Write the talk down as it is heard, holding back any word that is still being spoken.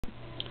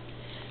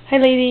Hi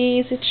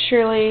ladies, it's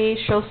Shirley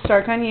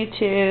Stark on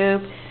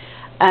YouTube.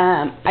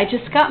 I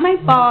just got my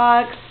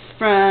box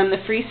from the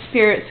Free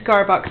Spirit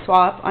Cigar Box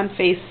Swap on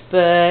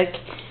Facebook,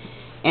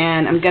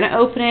 and I'm going to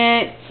open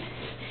it.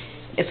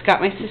 It's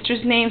got my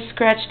sister's name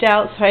scratched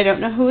out, so I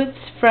don't know who it's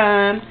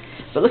from.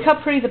 But look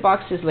how pretty the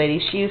box is,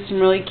 ladies. She used some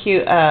really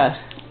cute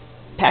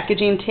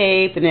packaging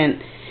tape, and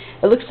then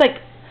it looks like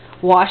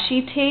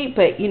washi tape,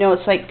 but you know,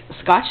 it's like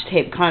Scotch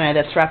tape kind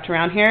of that's wrapped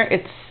around here.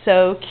 It's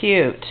so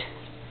cute.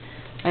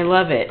 I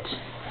love it.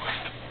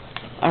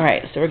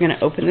 Alright, so we're going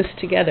to open this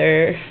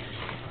together.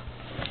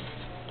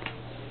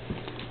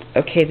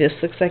 Okay, this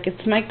looks like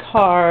it's my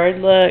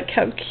card. Look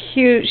how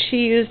cute. She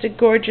used a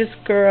gorgeous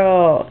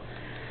girl.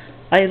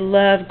 I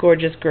love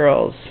gorgeous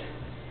girls.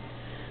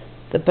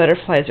 The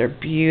butterflies are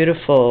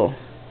beautiful.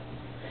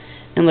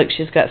 And look,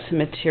 she's got some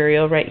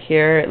material right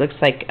here. It looks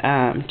like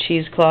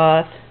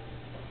cheesecloth.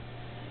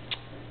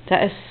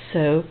 That is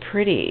so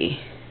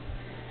pretty.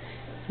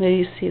 Do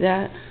you see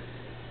that?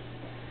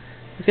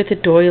 Look at the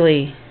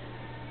doily.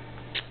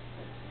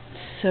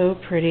 So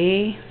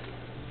pretty.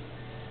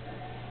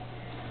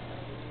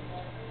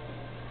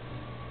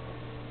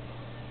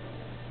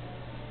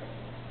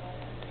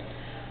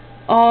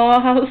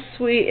 Oh, how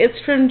sweet. It's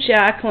from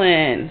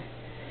Jacqueline.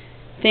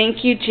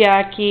 Thank you,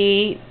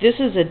 Jackie. This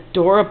is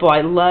adorable.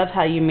 I love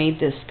how you made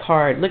this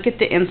card. Look at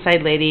the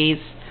inside, ladies.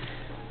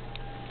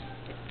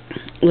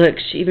 Look,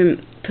 she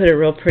even put a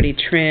real pretty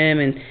trim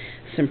and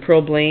some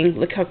pearl bling.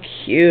 Look how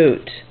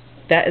cute.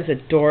 That is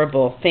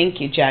adorable. Thank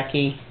you,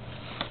 Jackie.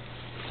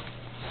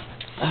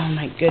 Oh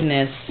my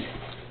goodness.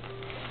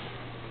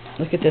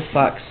 Look at this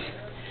box.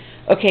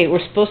 Okay,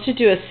 we're supposed to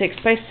do a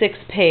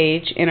 6x6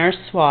 page in our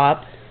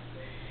swap.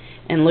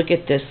 And look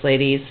at this,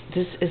 ladies.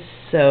 This is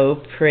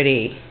so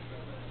pretty.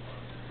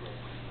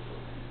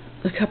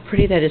 Look how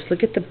pretty that is.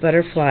 Look at the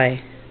butterfly.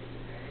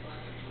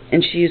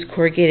 And she used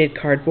corrugated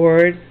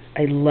cardboard.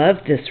 I love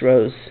this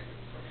rose.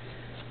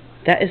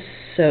 That is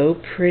so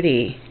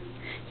pretty.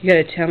 You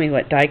gotta tell me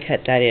what die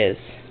cut that is.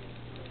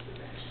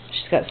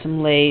 She's got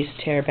some lace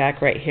tear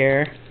back right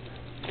here.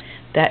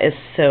 That is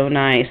so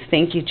nice.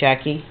 Thank you,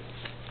 Jackie.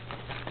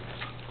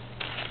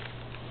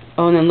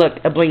 Oh, and then look,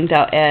 a blinged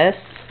out S.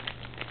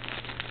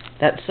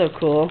 That's so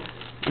cool.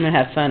 I'm gonna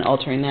have fun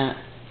altering that.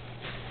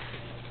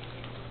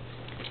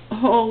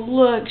 Oh,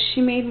 look,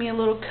 she made me a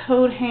little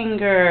coat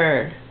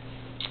hanger.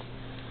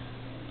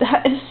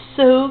 That is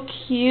so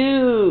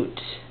cute.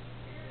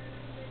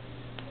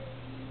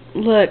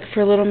 Look,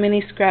 for a little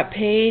mini scrap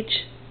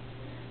page.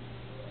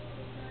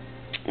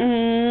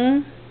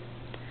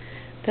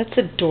 That's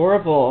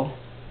adorable.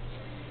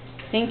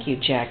 Thank you,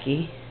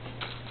 Jackie.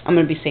 I'm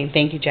going to be saying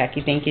thank you,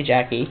 Jackie. Thank you,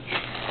 Jackie.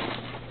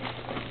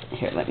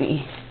 Here, let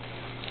me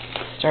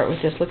start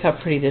with this. Look how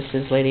pretty this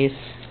is, ladies.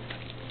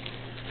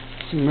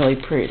 Some really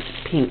pretty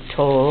pink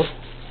tulle.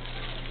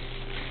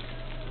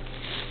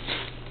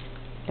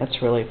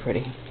 That's really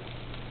pretty.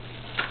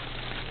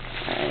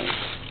 Alright.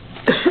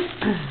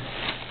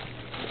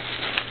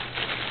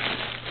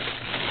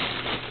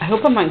 I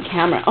hope I'm on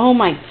camera. Oh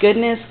my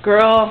goodness,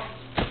 girl.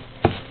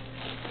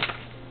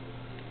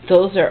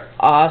 Those are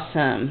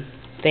awesome.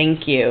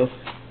 Thank you.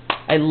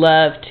 I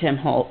love Tim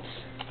Holtz.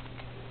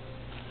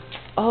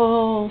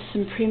 Oh,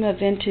 some Prima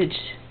vintage.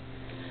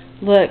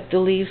 Look, the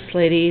leaves,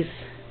 ladies.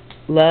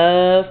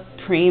 Love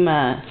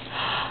Prima.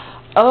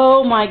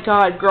 Oh my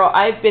God, girl,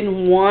 I've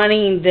been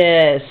wanting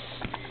this.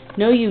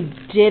 No, you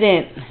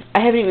didn't. I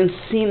haven't even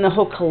seen the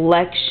whole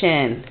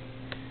collection.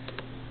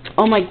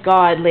 Oh my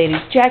God,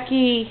 ladies.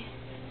 Jackie,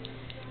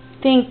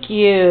 thank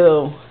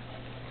you.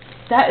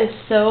 That is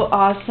so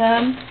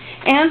awesome.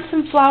 And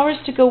some flowers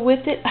to go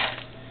with it.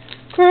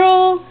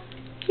 Girl,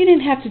 you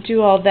didn't have to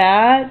do all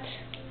that.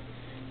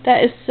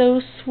 That is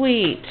so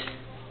sweet.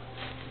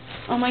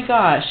 Oh my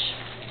gosh.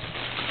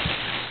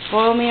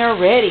 Spoil me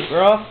already,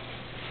 girl.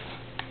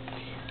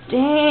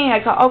 Dang, I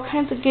got all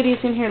kinds of goodies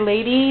in here,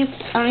 ladies.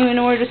 I don't even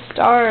know where to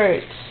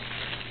start.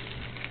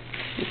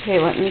 Okay,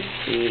 let me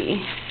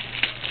see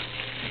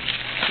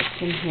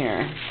what's in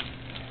here.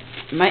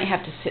 I might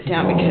have to sit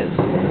down because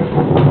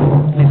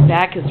my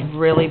back has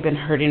really been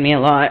hurting me a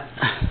lot.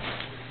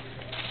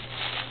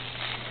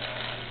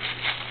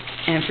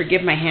 And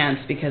forgive my hands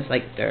because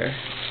like they're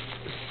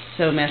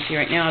so messy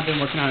right now. I've been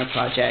working on a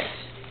project.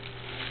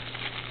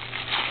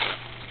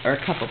 Or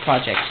a couple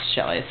projects,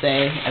 shall I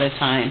say, at a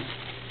time.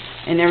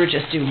 I never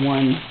just do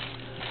one.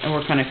 I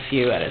work on a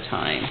few at a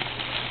time.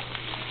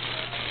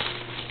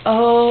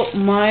 Oh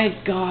my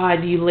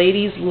God, you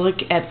ladies, look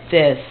at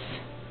this.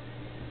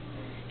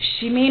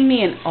 She made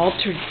me an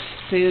altered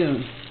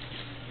spoon.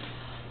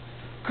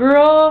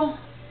 Girl,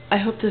 I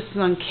hope this is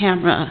on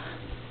camera.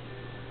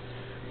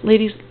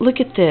 Ladies, look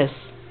at this.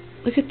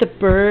 Look at the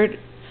bird.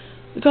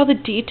 Look at all the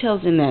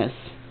details in this.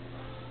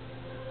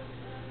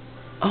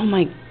 Oh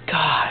my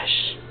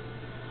gosh.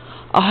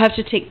 I'll have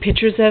to take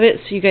pictures of it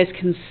so you guys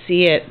can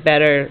see it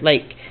better.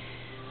 Like,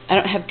 I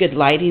don't have good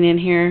lighting in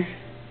here.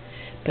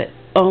 But,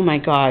 oh my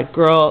God,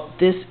 girl,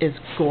 this is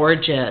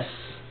gorgeous.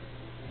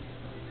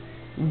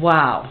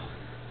 Wow.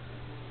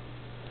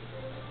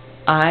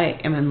 I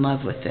am in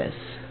love with this.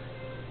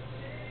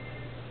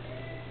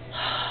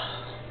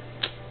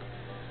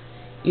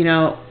 You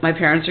know, my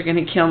parents are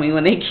going to kill me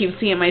when they keep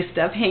seeing my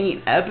stuff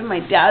hanging up in my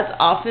dad's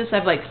office.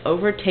 I've like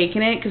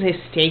overtaken it because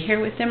I stay here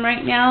with them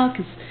right now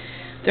because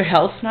their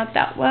health's not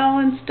that well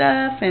and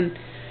stuff. And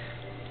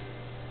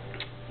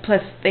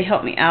plus, they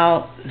help me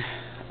out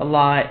a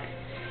lot.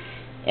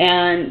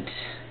 And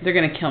they're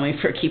going to kill me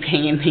for keep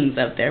hanging things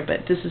up there.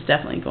 But this is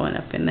definitely going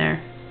up in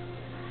there.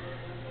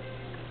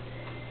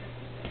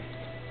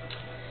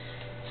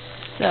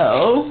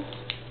 So,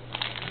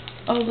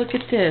 oh, look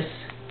at this.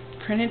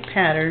 Printed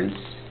patterns.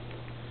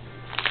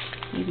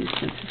 Maybe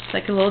since it's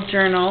like a little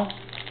journal.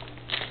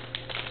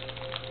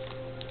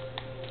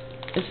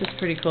 This is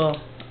pretty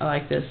cool. I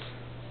like this.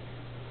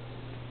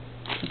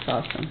 It's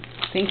awesome.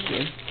 Thank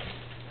you.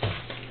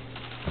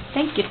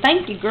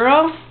 Thank you,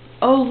 girl.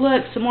 Oh,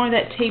 look, some more of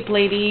that tape,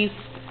 ladies.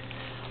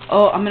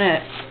 Oh, I'm going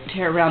to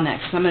tear around that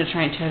because I'm going to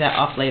try and tear that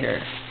off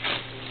later.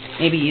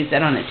 Maybe use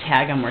that on a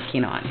tag I'm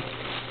working on.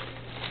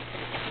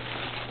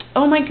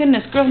 Oh my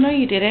goodness, girl, no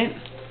you didn't.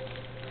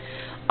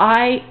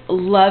 I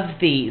love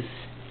these.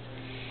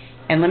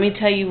 And let me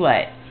tell you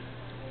what.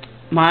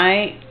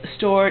 My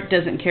store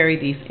doesn't carry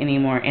these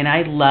anymore, and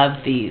I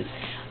love these.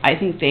 I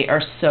think they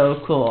are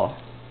so cool.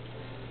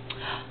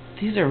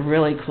 These are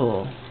really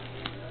cool.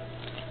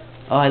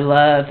 Oh, I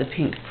love the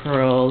pink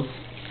pearls.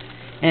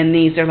 And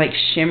these are like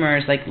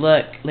shimmers. Like,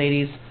 look,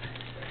 ladies.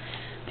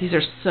 These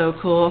are so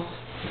cool.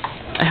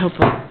 I hope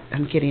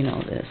I'm getting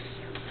all this.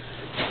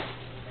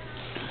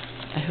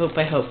 I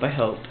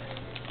hope.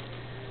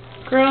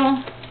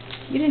 Girl,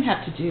 you didn't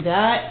have to do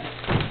that.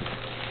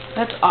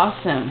 That's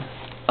awesome.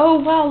 Oh,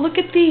 wow, look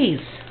at these.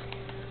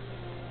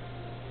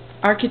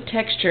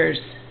 Architectures.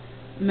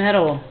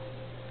 Metal.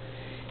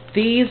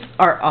 These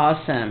are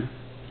awesome.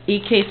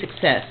 EK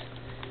Success.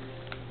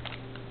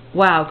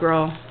 Wow,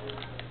 girl.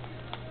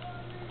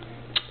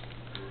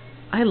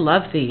 I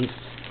love these.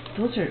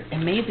 Those are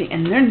amazing.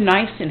 And they're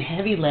nice and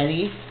heavy,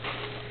 ladies.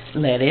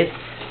 Lettuce.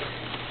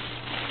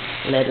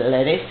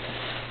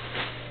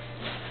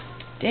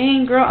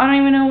 Dang, girl, I don't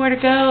even know where to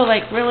go.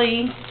 Like,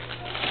 really?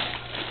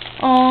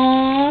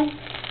 Aww.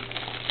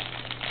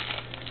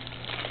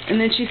 And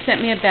then she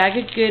sent me a bag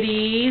of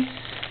goodies.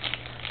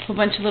 A whole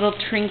bunch of little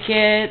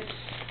trinkets.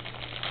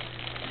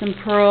 Some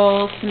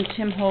pearls. Some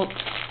Tim Holtz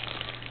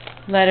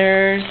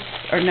letters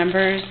or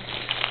numbers.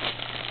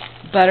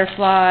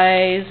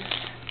 Butterflies.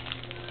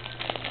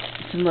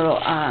 Some little,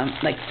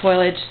 like,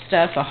 foliage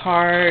stuff. A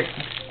heart.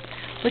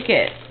 Look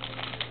at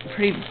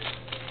pretty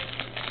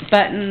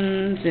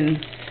buttons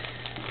and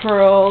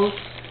pearls.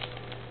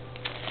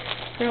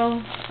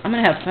 Girl, I'm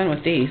going to have fun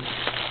with these.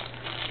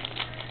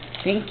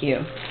 Thank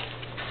you.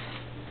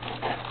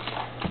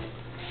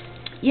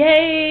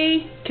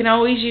 Yay! Can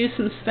always use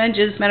some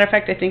sponges. Matter of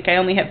fact, I think I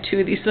only have 2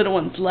 of these little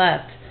ones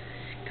left.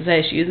 Because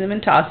I just use them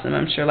and toss them,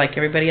 I'm sure, like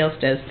everybody else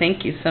does.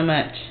 Thank you so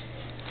much.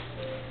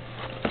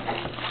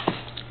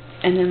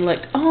 And then look,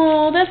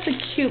 oh, that's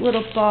a cute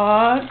little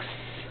box.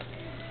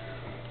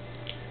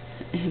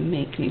 And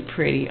make me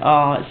pretty.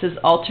 Oh, it says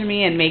alter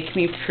me and make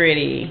me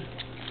pretty.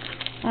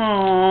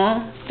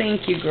 Aw,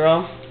 thank you,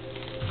 girl.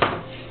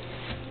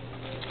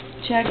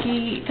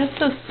 Jackie, that's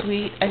so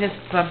sweet. I just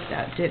bumped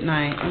that, didn't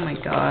I? Oh my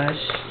gosh.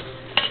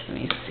 Let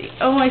me see.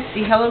 Oh, I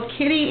see Hello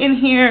Kitty in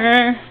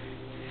here.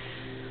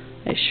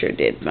 I sure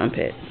did bump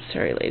it.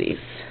 Sorry, ladies.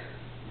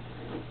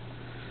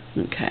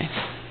 Okay.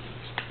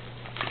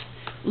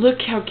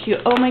 Look how cute.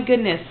 Oh my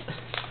goodness.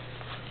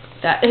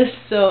 That is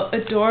so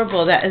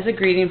adorable. That is a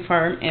Greeting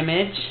Farm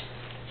image.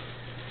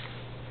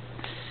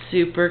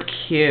 Super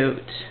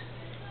cute.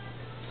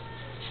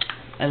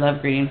 I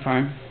love Greeting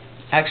Farm.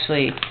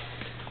 Actually,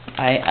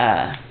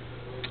 I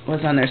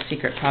was on their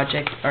secret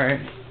project,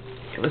 or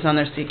it was on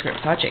their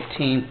secret project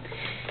team,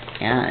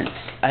 and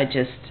I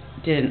just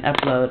did an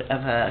upload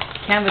of a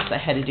canvas I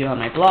had to do on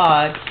my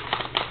blog,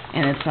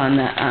 and it's on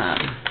the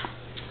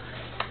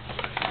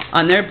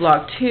on their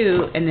blog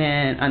too. And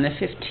then on the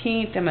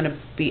 15th, I'm going to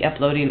be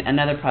uploading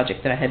another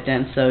project that I had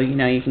done, so you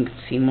know you can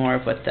see more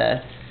of what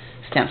the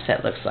stamp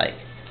set looks like.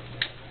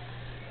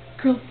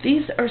 Girl,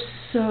 these are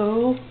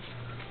so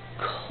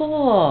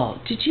cool.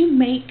 Did you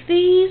make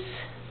these?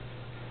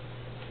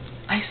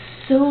 I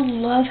so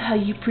love how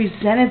you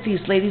presented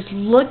these, ladies.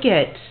 Look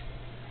at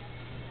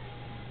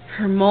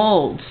her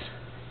molds.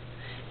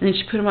 And then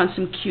she put them on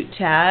some cute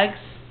tags.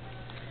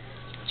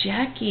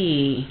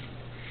 Jackie,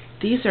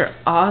 these are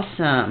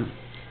awesome.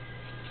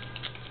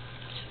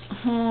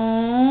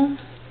 Oh,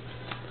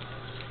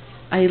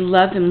 I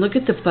love them. Look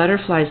at the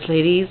butterflies,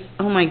 ladies.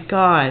 Oh my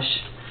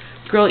gosh.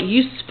 Girl,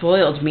 you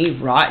spoiled me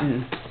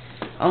rotten.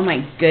 Oh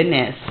my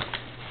goodness.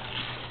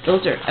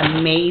 Those are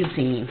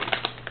amazing.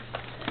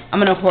 I'm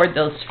going to hoard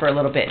those for a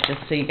little bit, just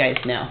so you guys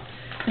know.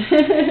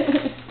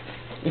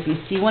 If you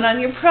see one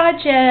on your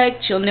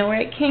project, you'll know where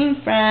it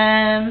came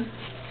from.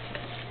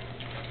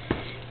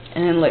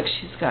 And then look,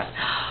 she's got...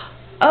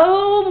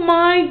 Oh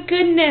my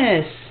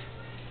goodness.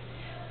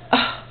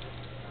 Oh,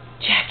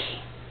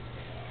 Jackie.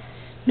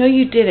 No,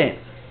 you didn't.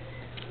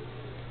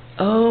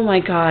 Oh my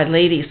God,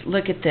 ladies,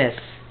 look at this.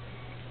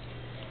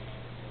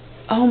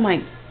 Oh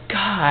my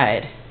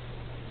God.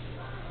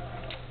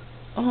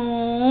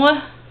 Oh,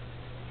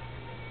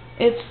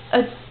 it's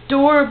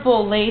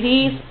adorable,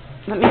 ladies.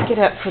 Let me get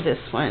up for this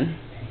one.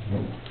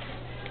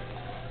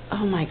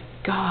 Oh my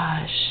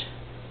gosh.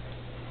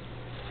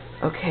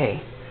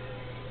 Okay,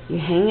 you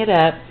hang it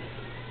up,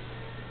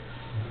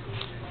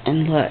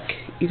 and look,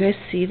 you guys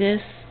see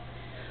this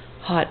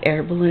hot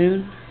air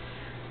balloon?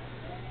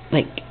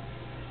 Like,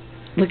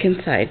 look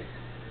inside.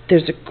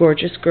 There's a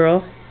gorgeous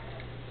girl,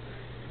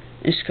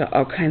 and she's got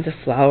all kinds of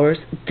flowers.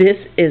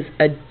 This is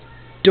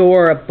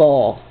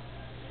adorable.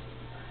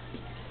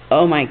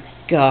 Oh my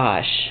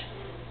gosh.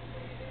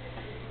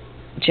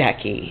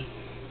 Jackie.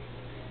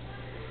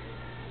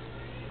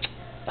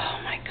 Oh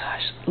my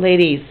gosh.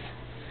 Ladies,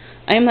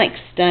 I'm like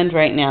stunned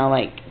right now.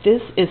 Like,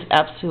 this is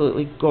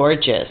absolutely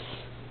gorgeous.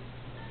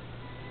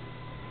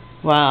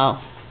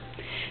 Wow.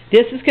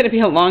 This is going to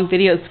be a long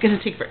video. It's going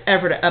to take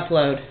forever to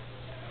upload.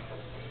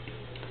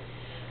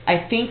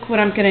 I think what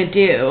I'm going to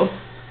do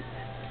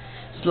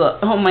is look.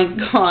 Oh my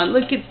God,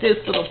 look at this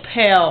little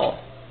pail.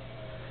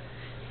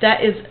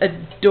 That is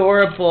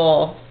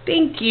adorable.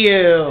 Thank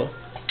you.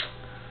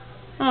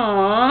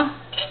 Aww.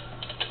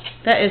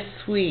 That is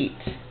sweet.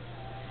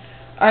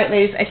 Alright,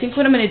 ladies, I think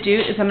what I'm going to do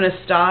is I'm going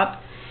to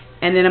stop,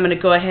 and then I'm going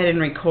to go ahead and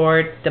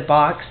record the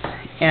box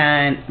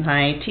and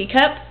my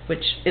teacup,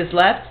 which is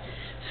left,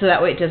 so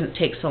that way it doesn't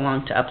take so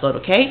long to upload,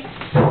 okay?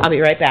 I'll be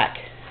right back.